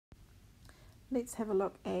let's have a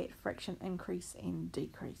look at fraction increase and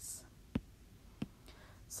decrease.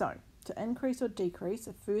 So, to increase or decrease,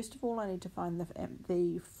 first of all I need to find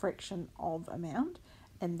the fraction of amount,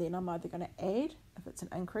 and then I'm either going to add if it's an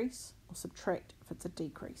increase or subtract if it's a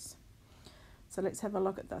decrease. So let's have a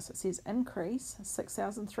look at this. It says increase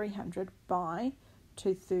 6,300 by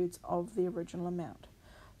 2/3 of the original amount.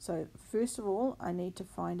 So first of all, I need to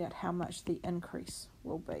find out how much the increase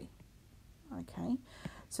will be. Okay,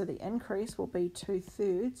 so the increase will be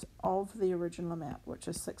 2/3 of the original amount, which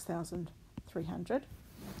is 6,300.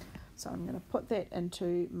 So I'm going to put that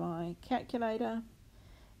into my calculator,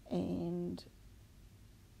 and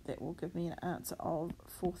that will give me an answer of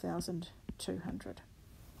 4,200.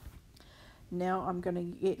 Now I'm going to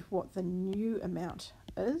get what the new amount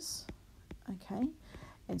is. Okay,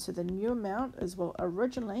 and so the new amount is, well,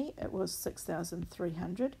 originally it was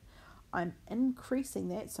 6,300. I'm increasing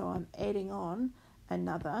that, so I'm adding on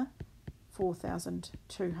another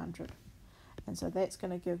 4,200. And so that's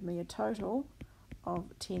going to give me a total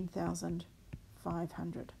of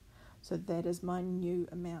 10,500. So that is my new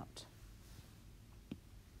amount.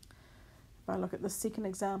 If I look at the second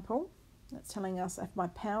example, it's telling us if my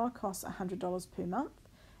power costs $100 per month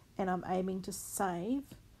and I'm aiming to save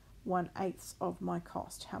 1/8 of my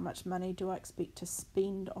cost, how much money do I expect to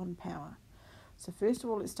spend on power? So first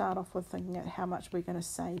of all, let's start off with thinking about how much we're going to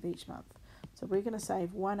save each month. So we're going to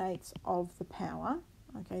save 1/8 of the power.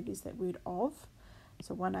 Okay, there's that word of.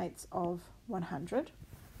 So 1/8 of 100.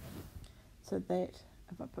 So that,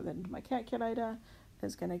 if I put that into my calculator,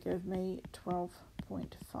 is going to give me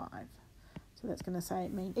 12.5. So that's going to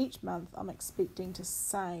mean each month I'm expecting to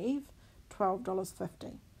save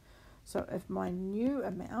 $12.50. So if my new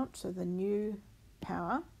amount, so the new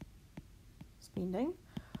power spending,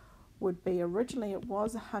 would be, originally it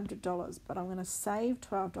was $100, but I'm going to save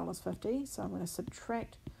 $12.50, so I'm going to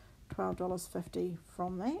subtract $12.50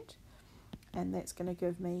 from that, and that's going to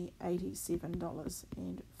give me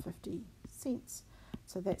 $87.50.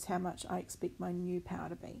 So that's how much I expect my new power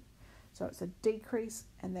to be. So it's a decrease,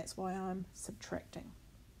 and that's why I'm subtracting.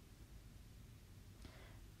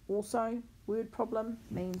 Also, word problem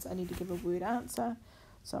means I need to give a word answer.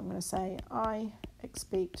 So I'm going to say I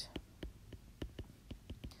expect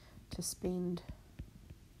to spend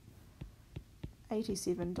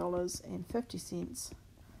 $87.50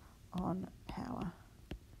 on power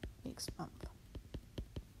next month.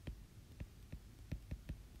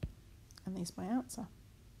 And there's my answer.